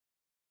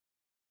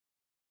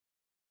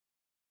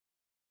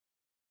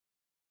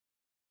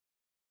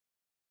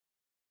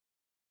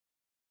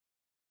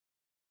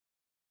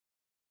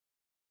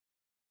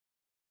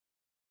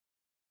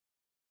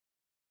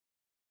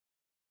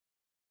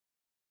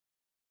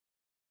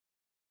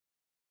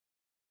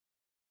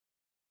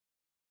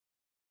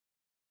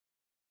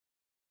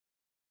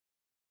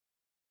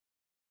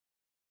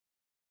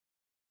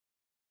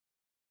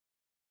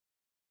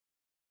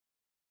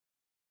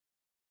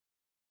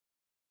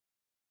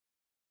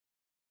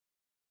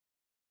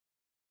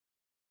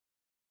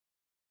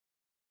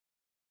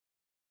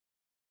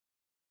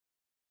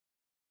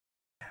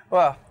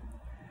Well,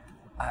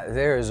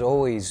 there is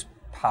always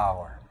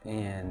power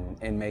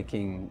in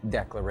making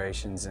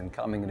declarations and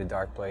coming into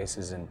dark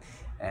places and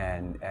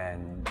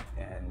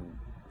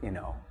you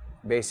know,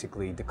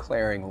 basically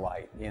declaring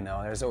light. You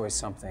know, there's always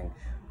something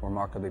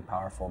remarkably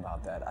powerful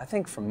about that. I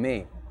think for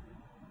me,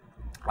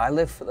 I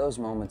live for those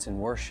moments in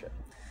worship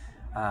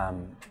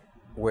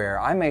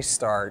where I may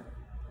start,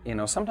 you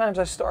know, sometimes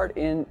I start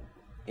in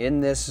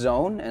this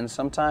zone and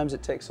sometimes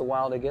it takes a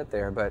while to get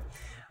there, but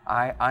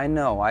I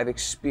know I've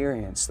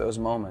experienced those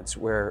moments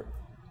where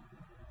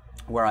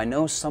I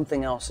know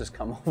something else has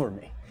come over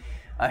me.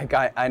 Like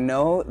I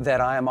know that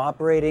I am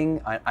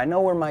operating, I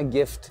know where my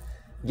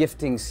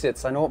gifting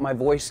sits. I know what my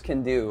voice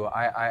can do.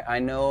 I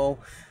know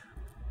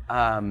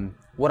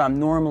what I'm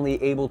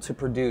normally able to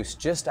produce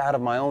just out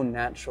of my own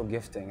natural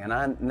gifting.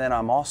 And then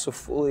I'm also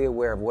fully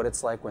aware of what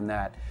it's like when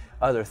that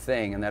other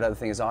thing, and that other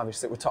thing is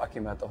obviously we're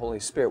talking about the Holy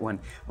Spirit, when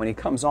He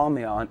comes on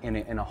me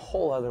in a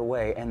whole other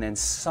way, and then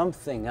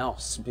something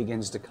else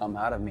begins to come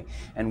out of me,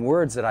 and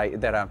words that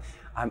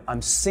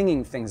I'm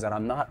singing things that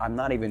I'm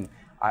not even.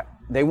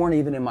 They weren't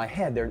even in my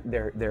head.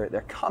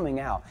 They're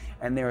coming out,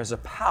 and there is a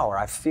power.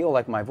 I feel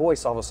like my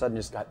voice all of a sudden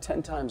just got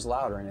 10 times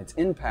louder, and its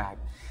impact,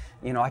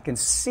 you know, I can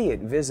see it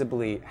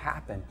visibly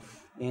happen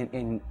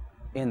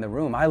in the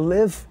room. I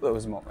live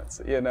those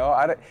moments. You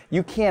know,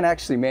 you can't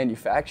actually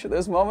manufacture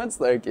those moments.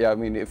 Like, yeah, I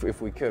mean,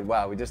 if we could,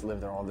 wow, we just live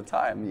there all the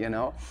time. You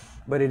know,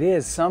 but it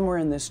is somewhere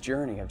in this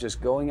journey of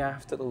just going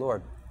after the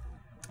Lord,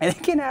 and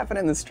it can happen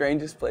in the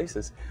strangest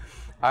places.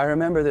 I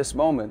remember this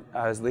moment.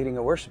 I was leading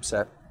a worship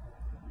set.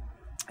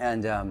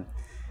 And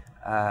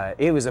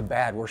it was a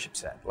bad worship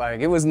set. Like,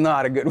 it was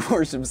not a good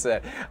worship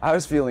set. I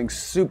was feeling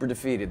super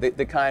defeated.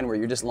 The kind where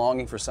you're just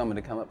longing for someone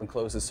to come up and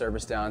close the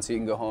service down so you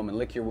can go home and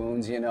lick your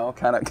wounds, you know,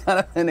 kind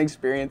of an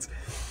experience.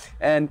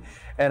 And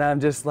I'm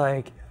just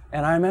like,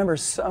 and I remember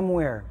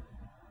somewhere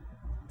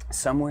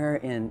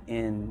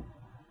in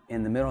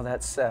the middle of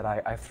that set,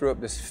 I threw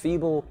up this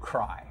feeble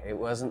cry. It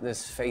wasn't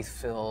this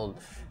faith-filled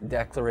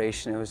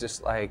declaration. It was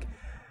just like,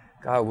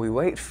 God, we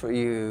wait for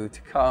you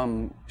to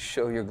come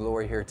show your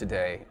glory here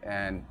today,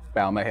 and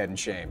bow my head in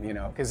shame, you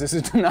know, because this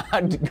is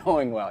not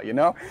going well, you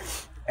know?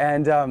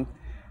 And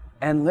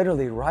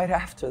literally right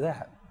after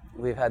that,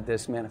 we've had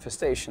this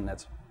manifestation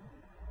that's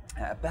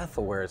at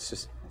Bethel where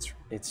it's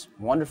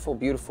wonderful,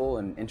 beautiful,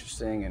 and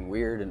interesting, and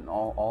weird, and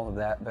all of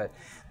that, but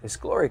this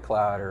glory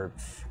cloud or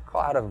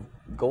cloud of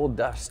gold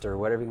dust or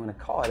whatever you want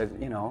to call it,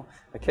 you know,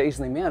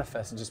 occasionally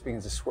manifests. It just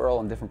begins to swirl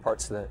in different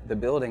parts of the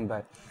building,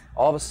 but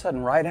all of a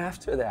sudden, right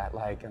after that,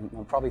 like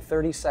probably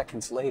 30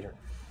 seconds later,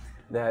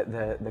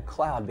 the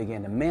cloud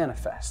began to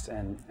manifest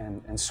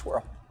and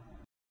swirl.